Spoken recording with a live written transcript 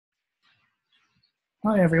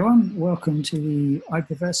Hi everyone, welcome to the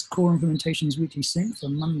IPFS Core Implementations Weekly Sync for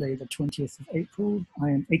Monday the 20th of April. I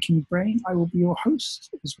am Aching Brain. I will be your host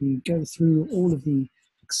as we go through all of the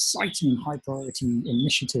exciting high priority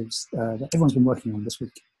initiatives that everyone's been working on this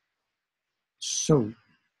week. So,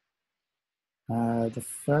 the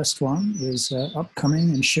first one is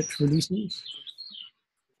upcoming and shipped releases.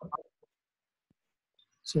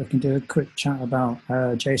 So I can do a quick chat about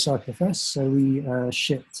JS IPFS. So we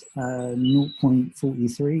shipped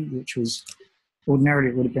 0.43, which was ordinarily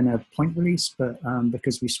it would have been a point release, but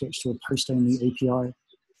because we switched to a post-only API,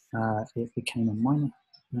 it became a minor.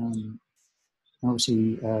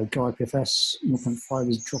 Obviously, Go IPFS 0.5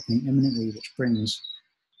 is dropping imminently, which brings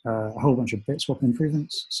a whole bunch of bit swap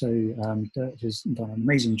improvements. So Dirt has done an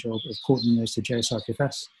amazing job of porting those to JS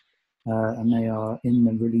IPFS. And they are in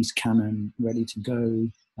the release canon, ready to go.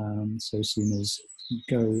 So as soon as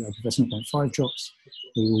Go IPFS 0.5 drops,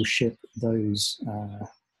 we will ship those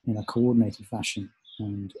in a coordinated fashion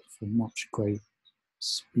and for much great,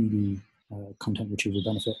 speedy content retrieval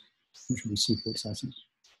benefit, which will be super exciting.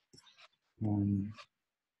 Can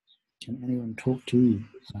anyone talk to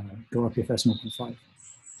Go IPFS 0.5?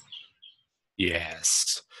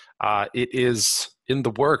 Yes, it is in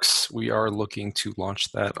the works. We are looking to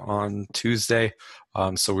launch that on Tuesday.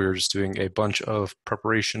 So we're just doing a bunch of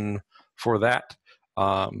preparation for that,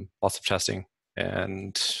 lots of testing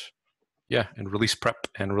and release prep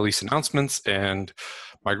and release announcements and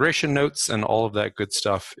migration notes and all of that good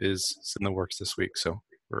stuff is in the works this week. So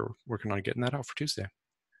we're working on getting that out for Tuesday.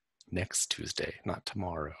 Next Tuesday, not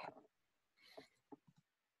tomorrow.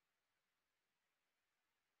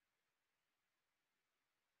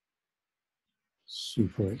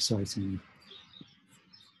 Super exciting.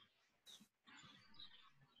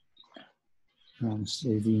 So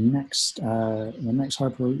the next high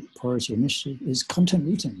priority initiative is content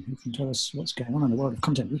routing. Who can tell us what's going on in the world of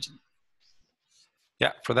content routing?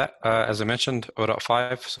 Yeah, for that, as I mentioned,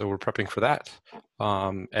 0.5, so we're prepping for that.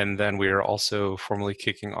 And then we are also formally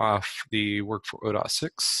kicking off the work for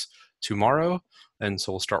 0.6 tomorrow. And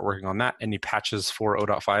so we'll start working on that. Any patches for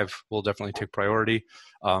 0.5 will definitely take priority,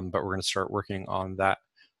 but we're going to start working on that.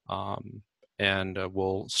 And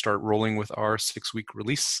we'll start rolling with our 6-week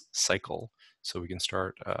release cycle. So we can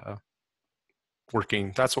start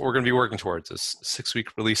working. That's what we're going to be working towards, is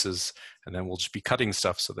 6-week releases. And then we'll just be cutting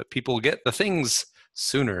stuff so that people get the things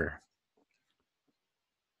sooner.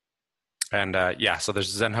 And so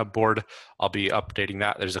there's a ZenHub board. I'll be updating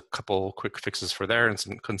that. There's a couple quick fixes for there and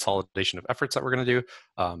some consolidation of efforts that we're going to do.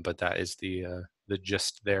 But that is the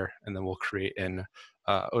gist there. And then we'll create an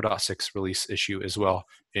 0.6 release issue as well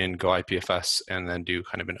in Go IPFS, and then do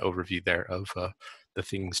kind of an overview there of the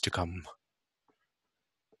things to come.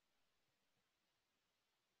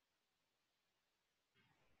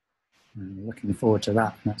 I'm looking forward to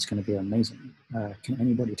that. That's going to be amazing. Can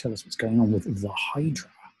anybody tell us what's going on with the Hydra?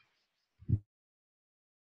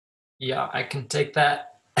 Yeah, I can take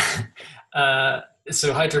that.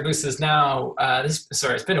 So Hydra Boost is now,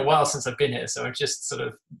 it's been a while since I've been here, so I'm just sort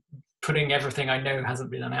of putting everything I know hasn't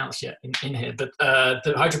been announced yet in here. But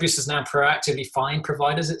the Hydra Boost is now proactively find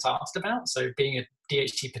providers it's asked about. So being a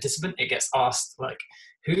DHT participant, it gets asked like,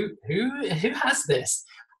 who has this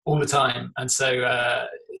all the time? And so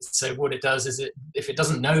what it does is if it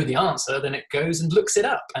doesn't know the answer, then it goes and looks it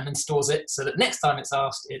up and then stores it so that next time it's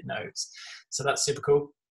asked, it knows. So that's super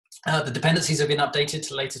cool. The dependencies have been updated to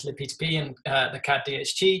the latest libp2p and the CAD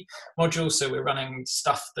DHT module, so we're running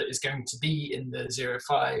stuff that is going to be in the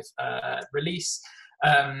 0.5 release.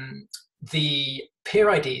 The peer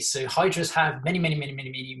IDs, so Hydras have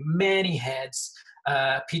many heads.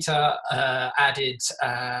 Peter added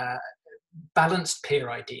balanced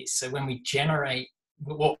peer IDs, so when we generate,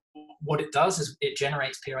 what it does is it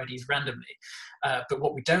generates peer IDs randomly. But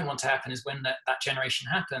what we don't want to happen is when that generation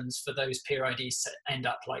happens, for those peer IDs to end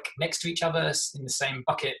up like next to each other in the same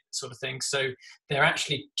bucket sort of thing. So they're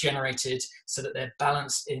actually generated so that they're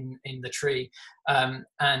balanced in the tree.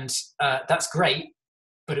 That's great,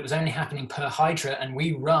 but it was only happening per Hydra, and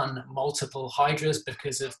we run multiple Hydras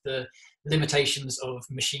because of the limitations of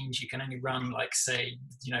machines. You can only run like, say,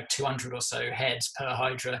 200 or so heads per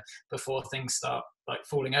Hydra before things start like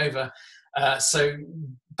falling over. So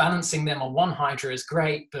balancing them on one Hydra is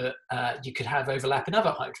great, but you could have overlap in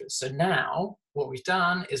other Hydras. So now what we've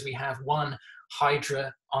done is we have one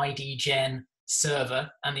Hydra ID gen server,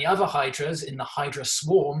 and the other Hydras in the Hydra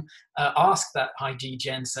swarm ask that ID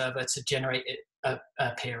gen server to generate a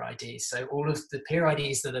peer ID. So all of the peer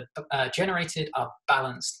IDs that are generated are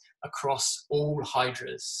balanced across all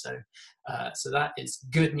Hydras. So that is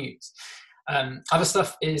good news. Other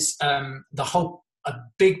stuff is the whole a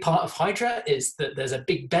big part of Hydra is that there's a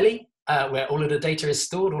big belly where all of the data is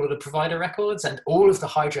stored, all of the provider records, and all of the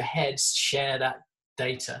Hydra heads share that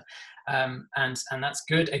data. And that's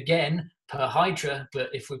good, again, per Hydra, but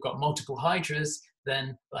if we've got multiple Hydras,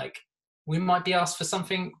 then like we might be asked for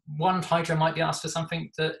something, one Hydra might be asked for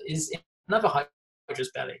something that is in another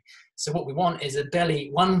Hydra's belly. So what we want is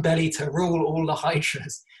one belly to rule all the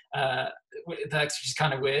Hydras. That's just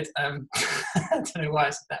kind of weird. I don't know why I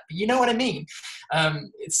said that, but you know what I mean.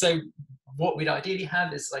 So what we'd ideally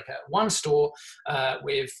have is like one store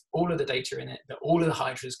with all of the data in it that all of the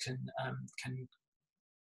Hydras can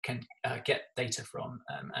get data from.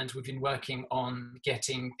 And we've been working on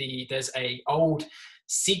getting there's a old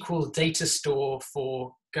SQL data store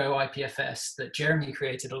for Go IPFS that Jeremy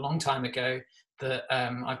created a long time ago that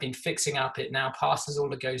I've been fixing up. It now passes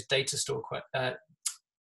all of Go's data store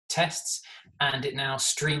tests, and it now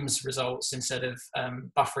streams results instead of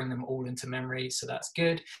buffering them all into memory, so that's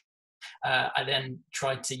good. I then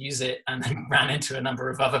tried to use it and then ran into a number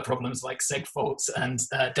of other problems like seg faults and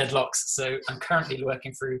deadlocks. So I'm currently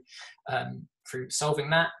working through solving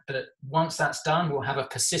that. But once that's done, we'll have a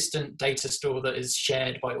persistent data store that is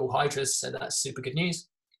shared by all Hydras. So that's super good news.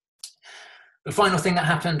 The final thing that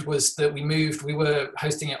happened was that we were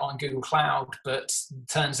hosting it on Google Cloud, but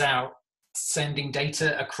turns out sending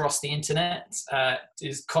data across the internet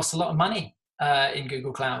costs a lot of money in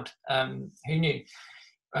Google Cloud. Who knew?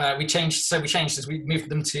 We changed as we moved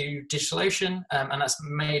them to DigitalOcean, and that's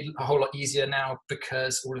made a whole lot easier now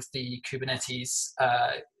because all of the Kubernetes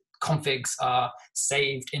configs are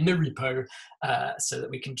saved in the repo, so that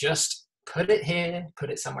we can just put it here,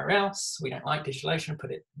 put it somewhere else. We don't like DigitalOcean,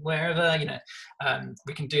 put it wherever,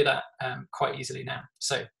 we can do that quite easily now.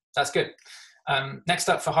 So that's good. Next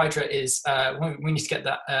up for Hydra is we need to get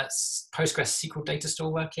that Postgres SQL data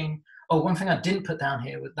store working. Oh, one thing I didn't put down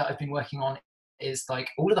here that I've been working on is like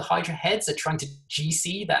all of the Hydra heads are trying to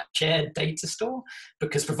GC that shared data store,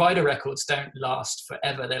 because provider records don't last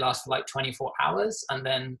forever. They last for like 24 hours and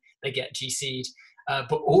then they get GC'd.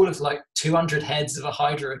 But all of like 200 heads of a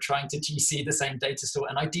Hydra are trying to GC the same data store,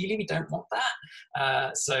 and ideally we don't want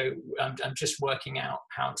that. So I'm just working out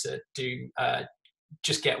how to do,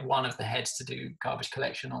 just get one of the heads to do garbage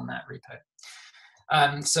collection on that repo.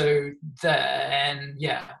 So then,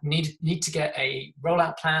 yeah, need to get a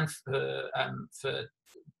rollout plan for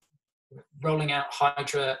rolling out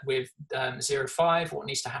Hydra with 0.5, what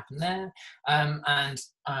needs to happen there.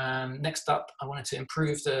 Next up, I wanted to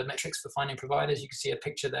improve the metrics for finding providers. You can see a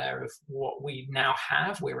picture there of what we now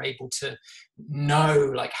have. We're able to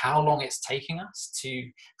know like how long it's taking us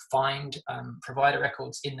to find provider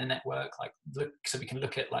records in the network, so we can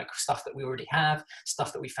look at like stuff that we already have,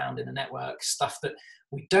 stuff that we found in the network, stuff that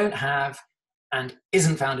we don't have and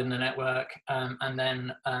isn't found in the network. And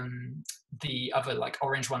then the other like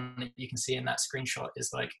orange one that you can see in that screenshot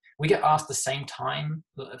is like, we get asked the same time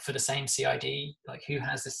for the same CID, like who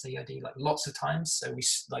has this CID, like lots of times. So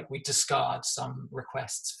we discard some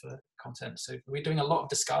requests for content. So we're doing a lot of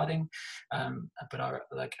discarding, but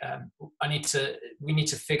we need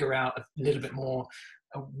to figure out a little bit more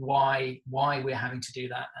why we're having to do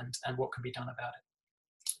that and what can be done about it.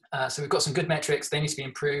 So we've got some good metrics, they need to be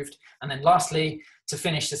improved. And then lastly, to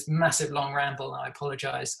finish this massive long ramble, and I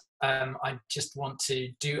apologize, I just want to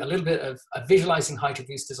do a little bit of visualizing Hydra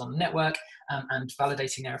boosters on the network and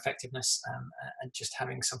validating their effectiveness and just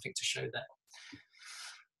having something to show there.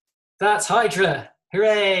 That's Hydra,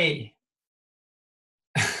 hooray!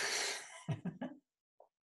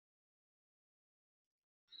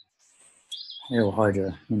 Hail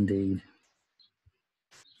Hydra, indeed.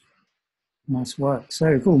 Nice work.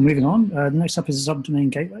 So cool, moving on. Next up is the subdomain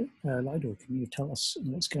gateway. Lidor, can you tell us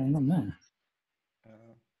what's going on there?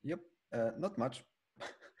 Yep, not much.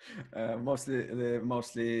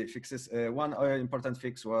 Mostly fixes. One important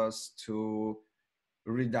fix was to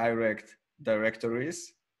redirect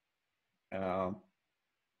directories.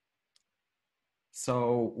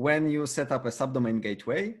 So when you set up a subdomain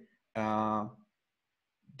gateway, that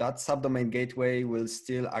subdomain gateway will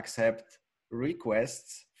still accept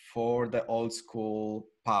requests for the old school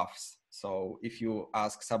paths. So if you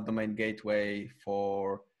ask subdomain gateway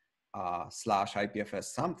for /IPFS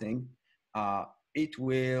something, it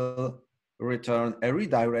will return a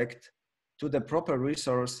redirect to the proper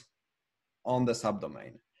resource on the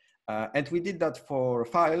subdomain. And we did that for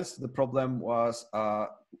files. The problem was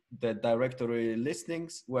the directory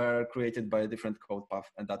listings were created by a different code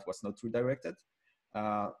path, and that was not redirected.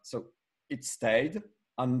 So it stayed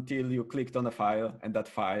until you clicked on a file,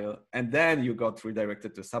 and then you got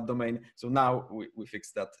redirected to subdomain. So now we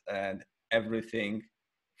fixed that, and everything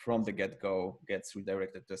from the get-go gets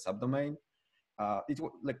redirected to a subdomain. it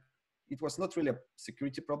was not really a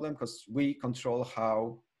security problem because we control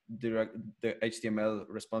how the HTML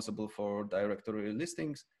responsible for directory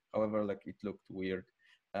listings. However, like it looked weird.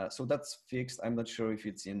 So that's fixed. I'm not sure if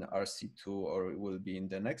it's in RC2 or it will be in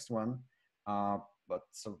the next one.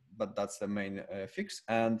 But that's the main fix.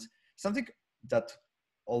 And something that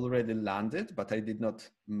already landed, but I did not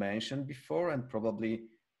mention before, and probably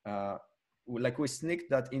like we sneaked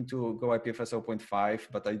that into Go IPFS 0.5,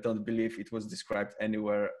 but I don't believe it was described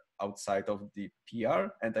anywhere outside of the PR.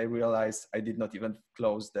 And I realized I did not even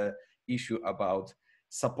close the issue about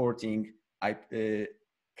supporting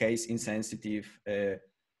case insensitive IPNS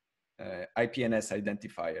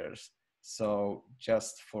identifiers. So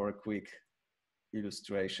just for a quick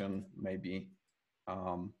illustration, maybe,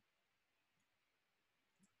 can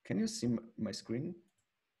you see my screen?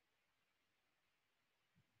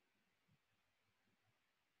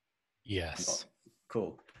 Yes. Oh,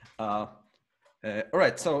 cool. All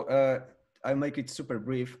right, so I'll make it super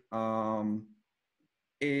brief.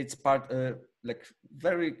 It's part, like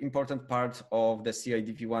very important part of the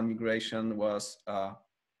CID v1 migration was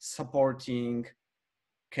supporting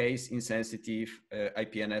case insensitive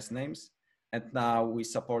IPNS names. And now we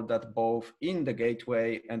support that both in the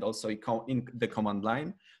gateway and also in the command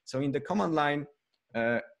line. So in the command line,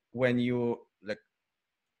 when you like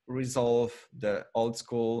resolve the old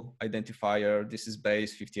school identifier, this is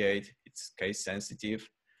base 58, it's case sensitive.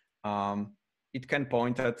 It can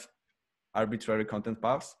point at arbitrary content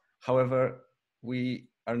paths. However, we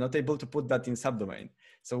are not able to put that in subdomain.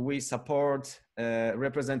 So we support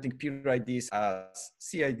representing peer IDs as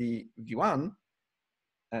CID v1.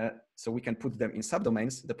 So we can put them in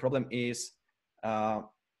subdomains. The problem is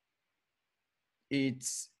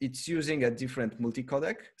it's using a different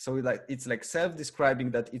multi-codec. So it's like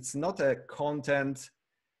self-describing that it's not a content,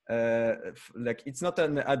 like it's not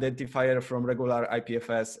an identifier from regular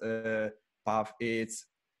IPFS path. It's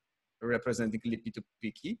representing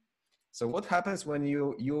lip2p key. So what happens when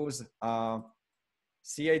you use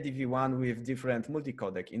CID v1 with different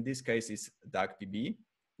multi-codec? In this case, it's DAGPB,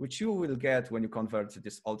 which you will get when you convert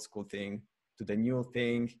this old school thing to the new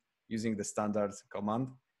thing using the standard command.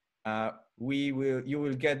 You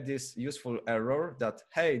will get this useful error that,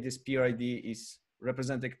 hey, this PRID is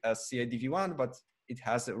represented as CID v1, but it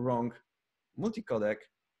has a wrong multi-codec.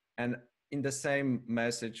 And in the same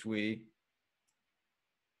message, we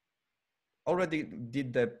already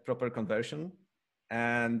did the proper conversion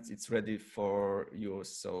and it's ready for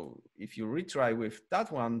use. So if you retry with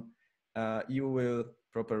that one, you will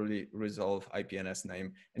properly resolve IPNS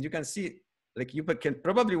name. And you can see, like you can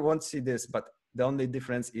probably won't see this, but the only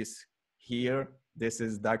difference is here, this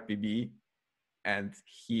is DAGPB, and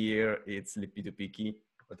here it's lip2p key.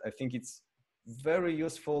 But I think it's very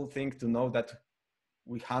useful thing to know that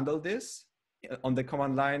we handle this. On the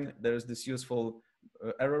command line, there's this useful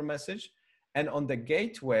error message. And on the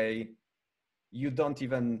gateway, you don't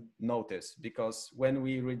even notice, because when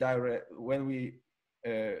we redirect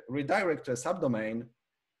to a subdomain,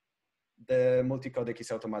 the multi-codec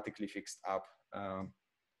is automatically fixed up.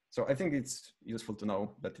 So I think it's useful to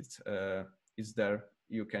know that it's there.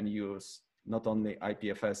 You can use not only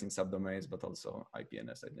IPFS in subdomains, but also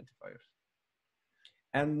IPNS identifiers.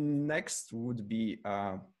 And next would be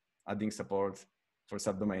adding support for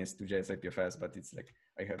subdomains to JS IPFS, but it's like,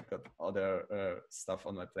 I have got other stuff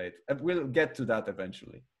on my plate. And we'll get to that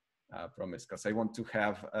eventually, I promise, because I want to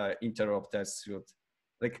have interop test suite,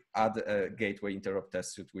 like add a gateway interop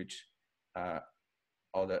test suite, which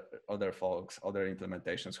other folks, other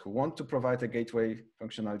implementations who want to provide a gateway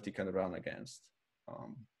functionality can run against.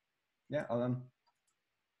 Yeah, Alan.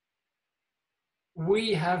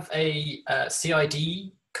 We have a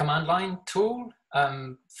CID command line tool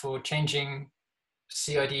for changing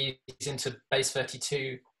CIDs into base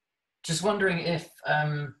 32. Just wondering if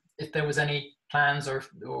there was any plans or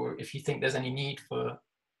if you think there's any need for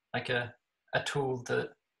like a tool that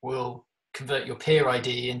will convert your peer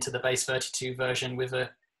ID into the base 32 version with the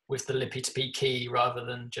lip2p key rather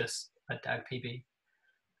than just a DAGPB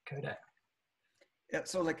codec. Yeah,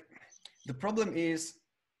 so like the problem is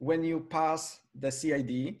when you pass the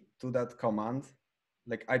CID to that command,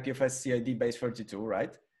 like IPFS CID base 32,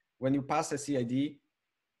 right? When you pass a CID,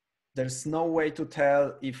 there's no way to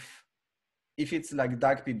tell if it's like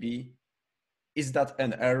DAGPB, is that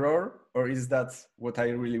an error or is that what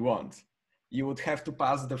I really want? You would have to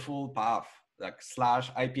pass the full path, like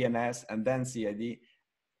 /IPNS and then CID.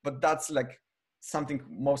 But that's like something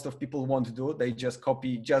most of people won't do. They just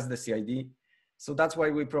copy just the CID. So that's why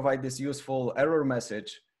we provide this useful error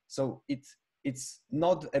message. So it's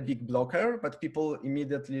not a big blocker, but people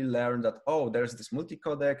immediately learn that, oh, there's this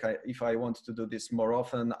multi-codec. If I want to do this more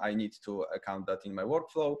often, I need to account that in my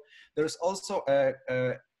workflow. There's also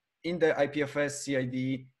in the IPFS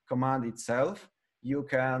CID command itself, you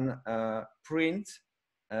can print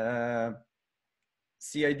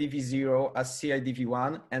CID v0 as CID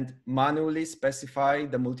v1 and manually specify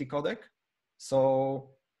the multi-codec.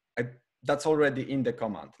 So that's already in the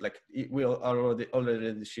command. Like we are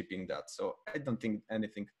already shipping that. So I don't think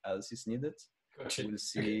anything else is needed. Gotcha. We'll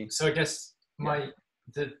see. Okay. So I guess my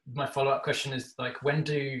follow-up question is like, when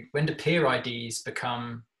do peer IDs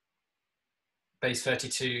become base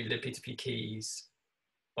 32 libp2p keys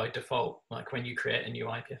by default? Like when you create a new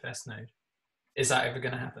IPFS node, is that ever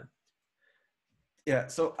going to happen? Yeah.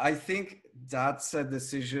 So I think that's a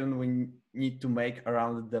decision we need to make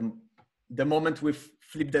around the moment we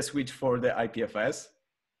flip the switch for the IPFS,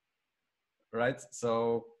 right?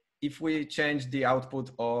 So if we change the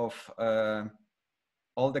output of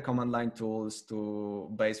all the command line tools to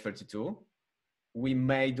base 32, we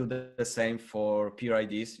may do the same for peer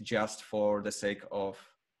IDs just for the sake of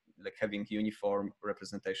like having uniform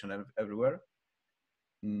representation everywhere.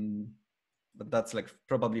 But that's like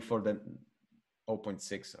probably for the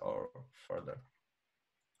 0.6 or further.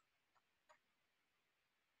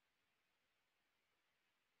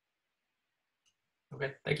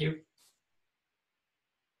 Okay, thank you.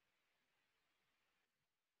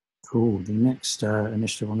 Cool. The next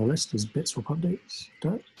initiative on the list is bit swap updates.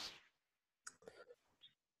 Dirk?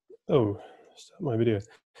 Oh, start my video.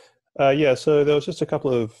 Yeah, so there was just a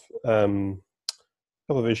couple of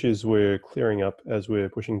issues we're clearing up as we're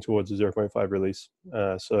pushing towards the 0.5 release.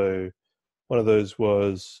 So one of those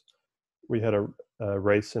was we had a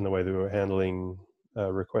race in the way that we were handling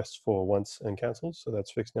requests for once and cancels, so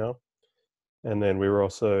that's fixed now. And then we were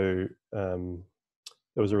also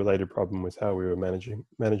there was a related problem with how we were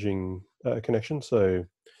managing connection. So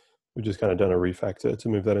we just kind of done a refactor to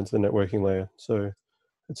move that into the networking layer. So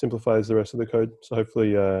it simplifies the rest of the code. So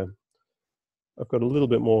hopefully I've got a little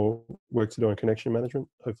bit more work to do on connection management.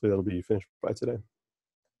 Hopefully that'll be finished by today.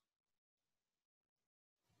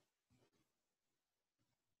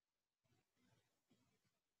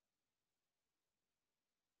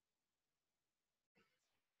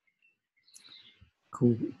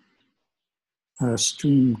 Cool.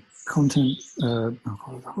 Stream content. Oh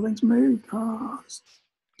God, the whole thing's moved. This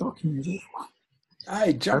document is awful.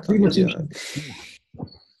 I jumped on video.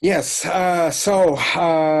 Yes. So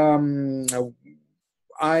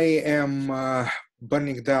I am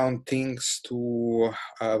burning down things to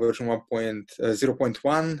version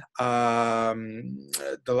 1.0.1.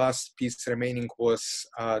 The last piece remaining was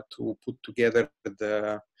to put together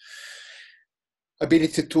the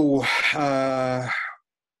ability to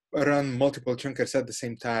run multiple chunkers at the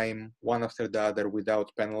same time, one after the other,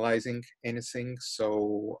 without penalizing anything.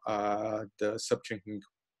 So the subchunking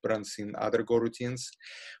runs in other Go routines.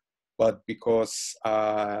 But because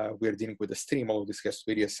we're dealing with a stream, all of this has to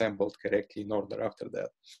be reassembled correctly in order after that.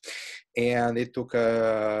 And it took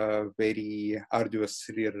a very arduous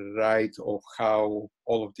rewrite of how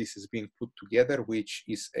all of this is being put together, which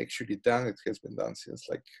is actually done. It has been done since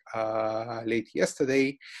like late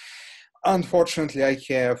yesterday. Unfortunately, I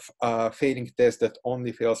have a failing test that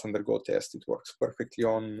only fails under Go test. It works perfectly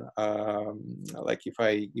on like if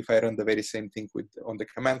I run the very same thing on the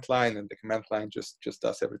command line, and the command line just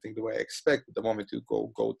does everything the way I expect. The moment you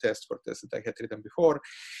go test for tests that I had written before,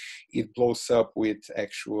 it blows up with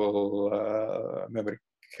actual memory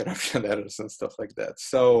corruption errors and stuff like that.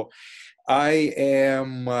 So I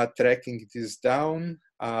am tracking this down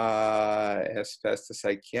as fast as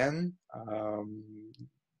I can.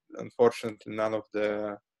 Unfortunately, none of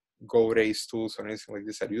the Go race tools or anything like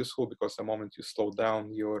this are useful, because the moment you slow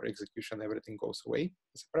down your execution, everything goes away.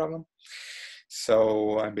 It's a problem.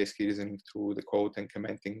 So I'm basically reasoning through the code and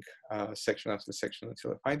commenting section after section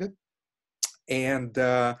until I find it. And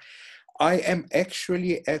I am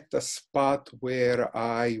actually at a spot where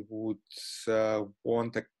I would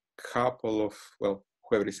want a couple of, well,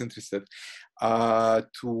 whoever is interested,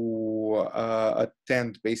 to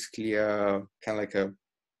attend basically kind of like a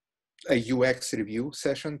UX review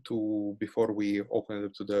session before we open it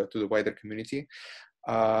up to the wider community.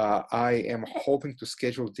 I am hoping to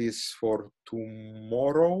schedule this for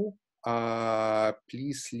tomorrow.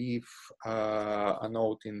 Please leave a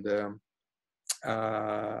note in the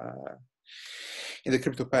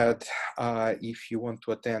CryptoPad if you want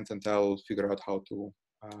to attend, and I'll figure out how to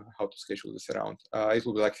schedule this around. It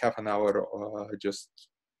will be like half an hour, just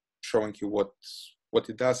showing you what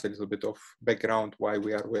it does, a little bit of background, why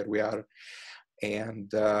we are where we are, and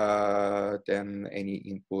then any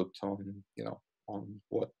input on, on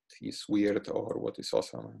what is weird or what is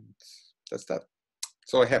awesome, and that's that.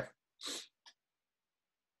 So I have.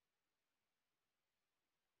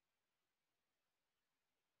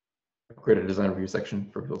 Create a design review section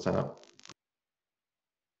for people to sign up.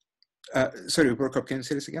 Sorry, we broke up. Can you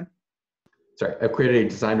say this again? Sorry, I've created a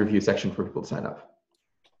design review section for people to sign up.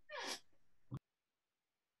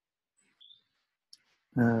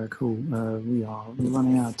 Cool. We are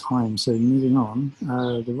running out of time, so moving on.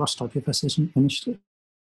 The Rust IPFS initiative.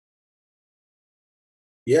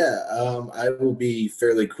 Yeah, I will be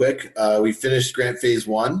fairly quick. We finished grant phase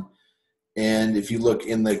 1, and if you look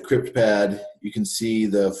in the CryptPad, you can see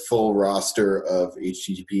the full roster of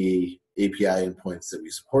HTTP API endpoints that we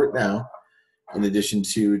support now, in addition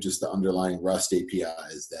to just the underlying Rust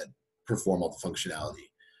APIs that perform all the functionality.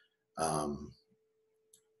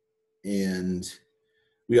 And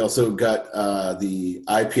we also got the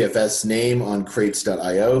IPFS name on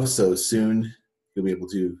crates.io, so soon you'll be able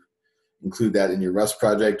to include that in your Rust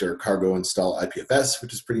project or cargo install IPFS,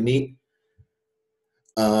 which is pretty neat.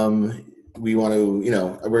 We want to,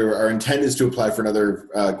 our intent is to apply for another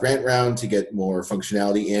grant round to get more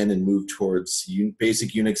functionality in and move towards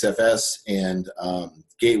basic Unix FS and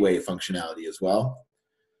gateway functionality as well,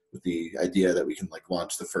 with the idea that we can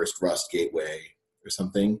launch the first Rust gateway or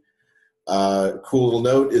something. Cool little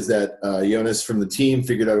note is that Jonas from the team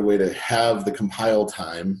figured out a way to have the compile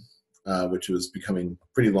time, which was becoming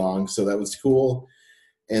pretty long, so that was cool.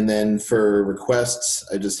 And then for requests,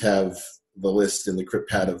 I just have the list in the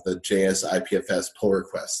CryptPad of the JS IPFS pull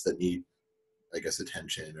requests that need, I guess,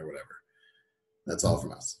 attention or whatever. That's all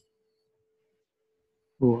from us.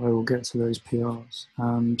 Well, I will get to those PRs.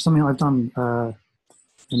 Something I've done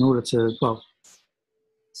in order to,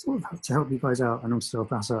 sort of to help you guys out and also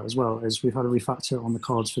help us out as well, is we've had a refactor on the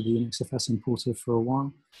cards for the Unix FS importer for a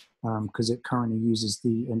while, because it currently uses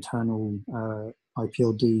the internal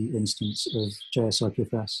IPLD instance of JS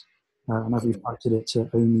IPFS. And I've refactored it to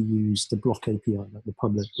only use the block API, like the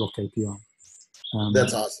public block API.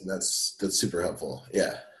 That's awesome. That's super helpful.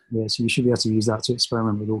 Yeah. Yeah, so you should be able to use that to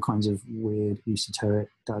experiment with all kinds of weird esoteric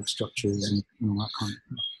DAG structures and all that kind of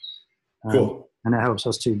stuff. Cool. And it helps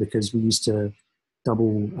us too, because we used to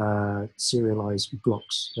double serialize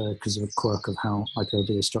blocks because of a quirk of how IPLD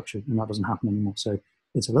is structured, and that doesn't happen anymore. So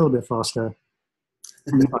it's a little bit faster,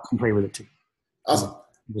 and I can play with it too. Awesome.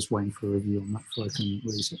 I'm just waiting for a review on that before I can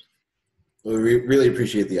release it. Well, we really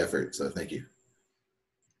appreciate the effort, so thank you.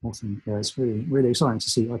 Awesome. Yeah, it's really, really exciting to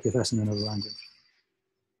see IPFS in another language.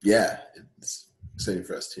 Yeah, it's exciting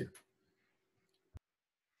for us too.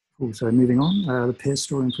 Cool. So moving on, the peer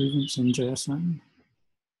store improvements in JSLang.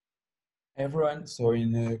 Hey everyone, so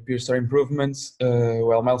in peer store improvements,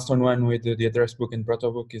 milestone 1 with the address book and proto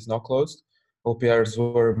book is now closed. All PRs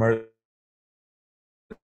were merged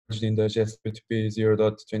in the JSP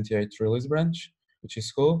 0.28 release branch, which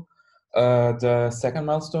is cool. The second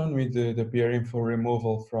milestone with the PR info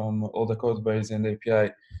removal from all the code base and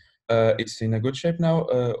API, it's in a good shape now.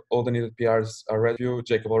 All the needed PRs are reviewed.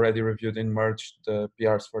 Jacob already reviewed and merged the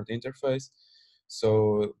PRs for the interface.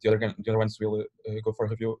 So the other ones will go for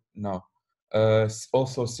review now.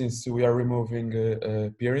 Also, since we are removing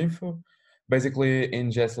peer info, basically in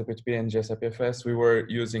JSLPTP and JSIPFS, we were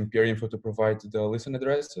using peer info to provide the listen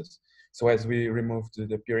addresses. So as we removed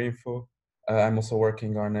the peer info, I'm also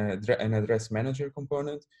working on an address manager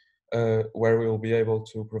component where we will be able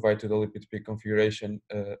to provide to the libptp configuration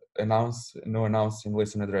no announcing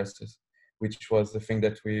listen addresses, which was the thing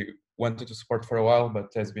that we wanted to support for a while,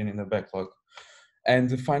 but has been in the backlog.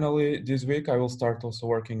 And finally, this week, I will start also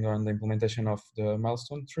working on the implementation of the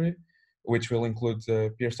milestone 3, which will include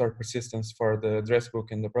the peer store persistence for the address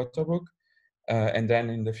book and the proto book. And then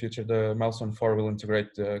in the future, the milestone 4 will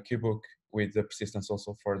integrate the key book with the persistence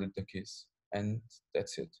also for the keys. And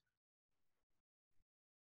that's it.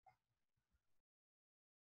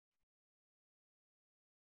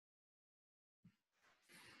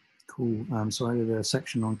 Cool. So I did a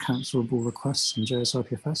section on cancelable requests in JS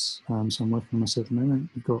IPFS. So I'm working on this at the moment.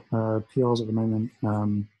 We've got PRs at the moment.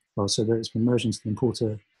 So that it's been merged into the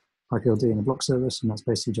importer IPLD in a block service, and that's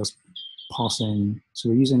basically just passing. So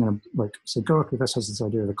we're using so Go IPFS has this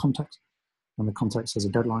idea of a context, and the context has a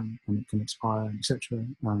deadline, and it can expire, etc.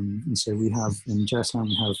 And so we have in JSLang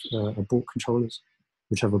we have abort controllers,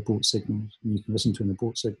 which have abort signals, and you can listen to an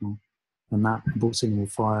abort signal. And that abort signal will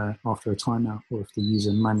fire after a timeout, or if the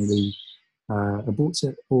user manually aborts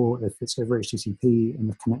it, or if it's over HTTP and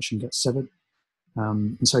the connection gets severed.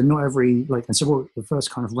 And so not every, and so what the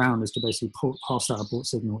first kind of round is to basically pass that abort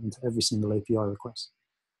signal into every single API request.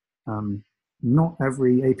 And not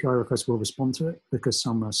every API request will respond to it because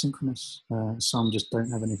some are synchronous, some just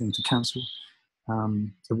don't have anything to cancel.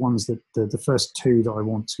 The ones that the first two that I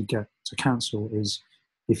want to get to cancel is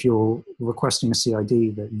if you're requesting a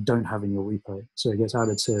CID that you don't have in your repo, so it gets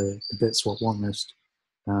added to the bitswap want list.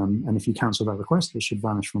 And if you cancel that request, it should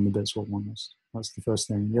vanish from the bitswap want list. That's the first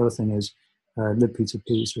thing. The other thing is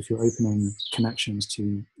libp2p. So if you're opening connections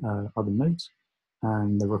to other nodes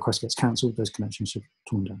and the request gets cancelled, those connections should be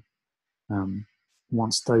torn down.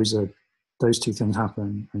 Once those two things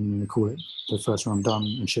happen, and you're going to call it the first run done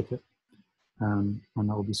and ship it, and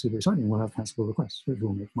that will be super exciting. We'll have cancelable requests, which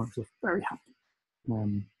will make Microsoft very happy.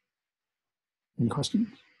 Any questions?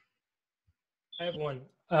 I have one.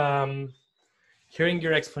 Hearing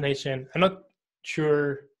your explanation, I'm not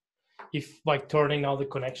sure if like turning all the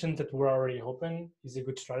connections that were already open is a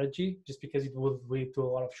good strategy, just because it would lead to a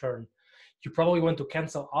lot of churn. You probably want to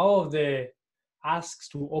cancel all of the asks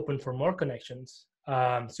to open for more connections.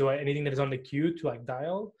 So anything that is on the queue to like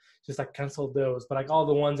dial, just like cancel those. But like all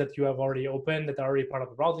the ones that you have already opened that are already part of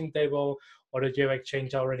the routing table, or that you have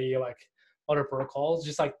exchanged already like other protocols,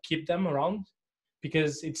 just like keep them around,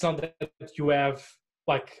 because it's not that you have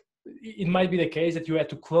like, it might be the case that you had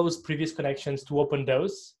to close previous connections to open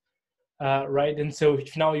those, right? And so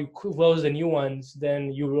if now you close the new ones,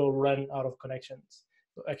 then you will run out of connections.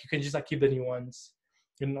 Like you can just like keep the new ones,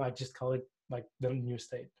 and I just call it like the new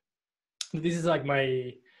state. This is like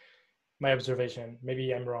my observation.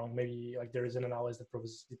 Maybe I'm wrong. Maybe like there is an analysis that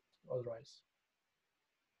proves it otherwise.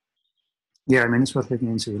 Yeah, I mean, it's worth looking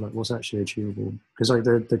into like what's actually achievable, because like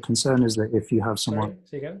the concern is that if you have someone, Sorry,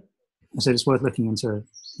 say again? I said it's worth looking into,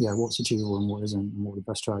 yeah, what's achievable and what isn't, and what the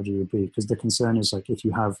best strategy would be, because the concern is like if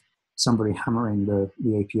you have somebody hammering the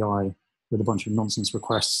API with a bunch of nonsense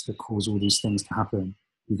requests that cause all these things to happen,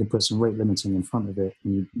 you could put some rate limiting in front of it,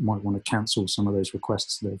 and you might want to cancel some of those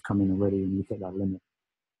requests that have come in already, and you hit that limit.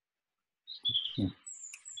 Yeah.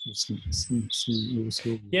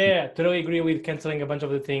 Yeah, totally agree with canceling a bunch of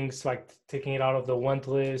the things, like taking it out of the want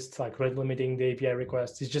list, like rate limiting the API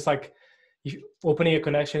requests. It's just like opening a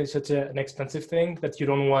connection is such an expensive thing that you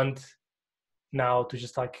don't want now to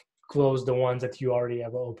just like close the ones that you already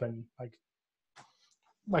have open.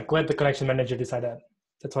 Like let the connection manager decide that.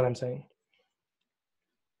 That's what I'm saying.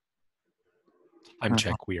 Time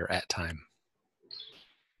check. We are at time.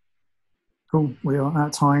 Cool. We are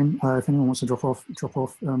at time. If anyone wants to drop off.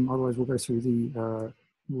 Otherwise, we'll go through the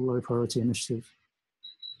low priority initiative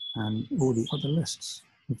and all the other lists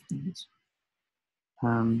of things.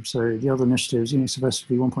 So the other initiatives, UnixFS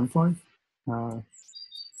v1.5.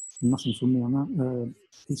 Nothing from me on that,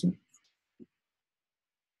 Peter.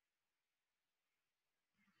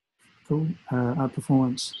 Cool. Add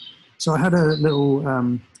performance. So I had a little.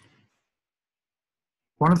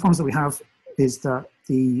 One of the problems that we have is that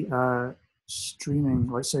the streaming,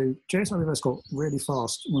 right? So JSIPFS got really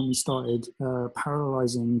fast when we started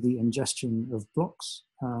parallelizing the ingestion of blocks,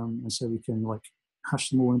 and so we can like hash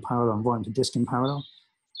them all in parallel and write them to disk in parallel.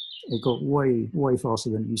 It got way faster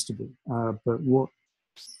than it used to be. But what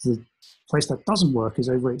the place that doesn't work is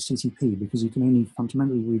over HTTP, because you can only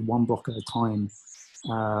fundamentally read one block at a time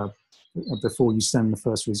before you send the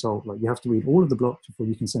first result. Like you have to read all of the blocks before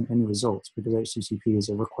you can send any results, because HTTP is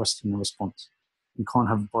a request and a response. You can't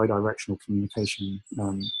have bidirectional communication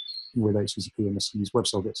with HTTP unless you use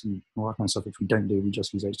WebSockets and all that kind of stuff, which we don't do. We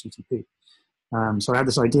just use HTTP. So I had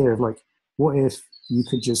this idea of like, what if you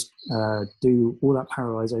could just do all that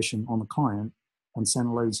parallelization on the client and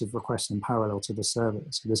send loads of requests in parallel to the server?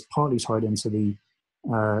 So this partly tied into the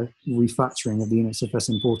refactoring of the UnixFS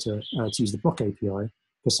importer to use the block API,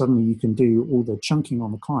 because suddenly you can do all the chunking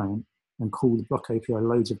on the client and call the block API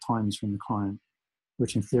loads of times from the client,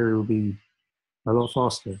 which in theory will be a lot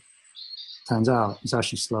faster. Turns out it's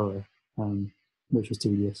actually slower, which was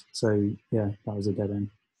tedious. So yeah, that was a dead end.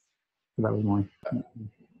 But that was mine.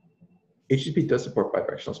 HTTP does support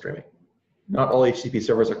bidirectional streaming. Not all HTTP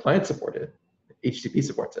servers or clients support it. HTTP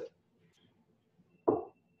supports it.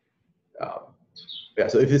 Yeah,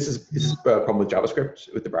 so if this is a problem with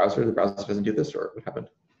JavaScript with the browser doesn't do this, or what happened?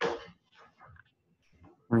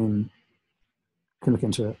 I mean, can look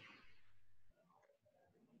into it.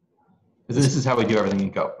 This is how we do everything in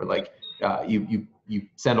Go. Where like you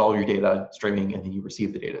send all your data streaming, and then you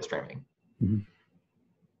receive the data streaming. Mm-hmm.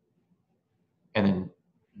 And then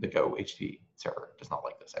the Go HTTP server does not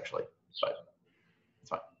like this actually, but it's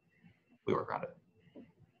fine. We work around it.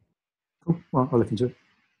 Cool. Well, I'll look into it.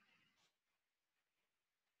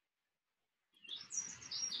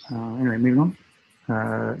 Anyway, moving on.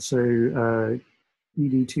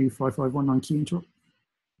 ED25519 key interrupt.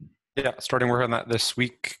 Yeah, starting work on that this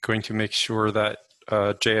week. Going to make sure that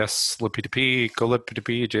JS libp2p, go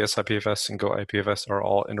libp2p, JS IPFS, and go IPFS are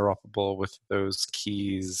all interoperable with those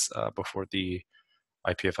keys before the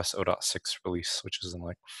IPFS 0.6 release, which is in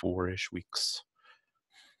like 4-ish weeks.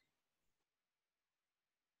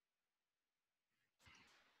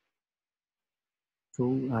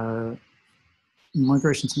 Cool.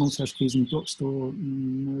 Migration to multi-hash keys in block store,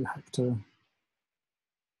 no Hector.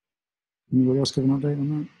 Anybody else give an update on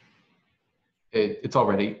that? It's all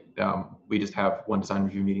ready. We just have one design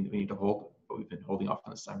review meeting that we need to hold, but we've been holding off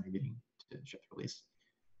on the design review meeting to ship the release.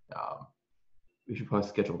 We should probably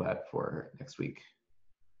schedule that for next week.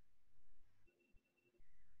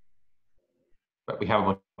 But we have a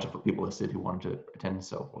bunch of people listed who wanted to attend,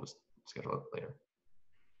 so we'll just schedule it later.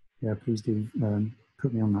 Yeah, please do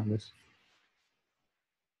put me on that list.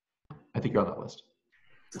 I think you're on that list.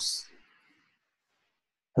 Yes.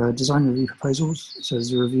 Design review proposals. So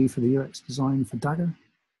there's a review for the UX design for Dagger.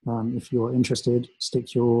 If you're interested,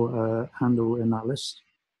 stick your handle in that list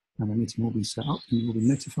and the meeting will be set up and you will be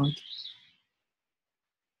notified.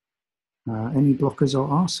 Any blockers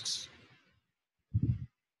or asks?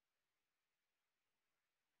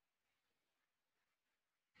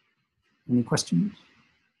 Any questions?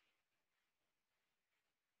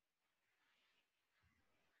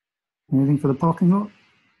 Anything for the parking lot?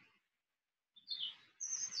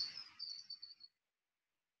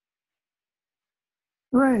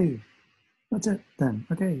 Hooray! That's it then.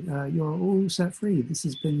 Okay, you're all set free. This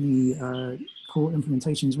has been the Core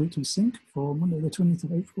Implementations Weekly Sync for Monday the 20th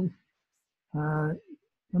of April.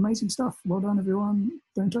 Amazing stuff. Well done, everyone.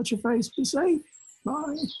 Don't touch your face. Be safe.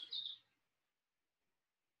 Bye.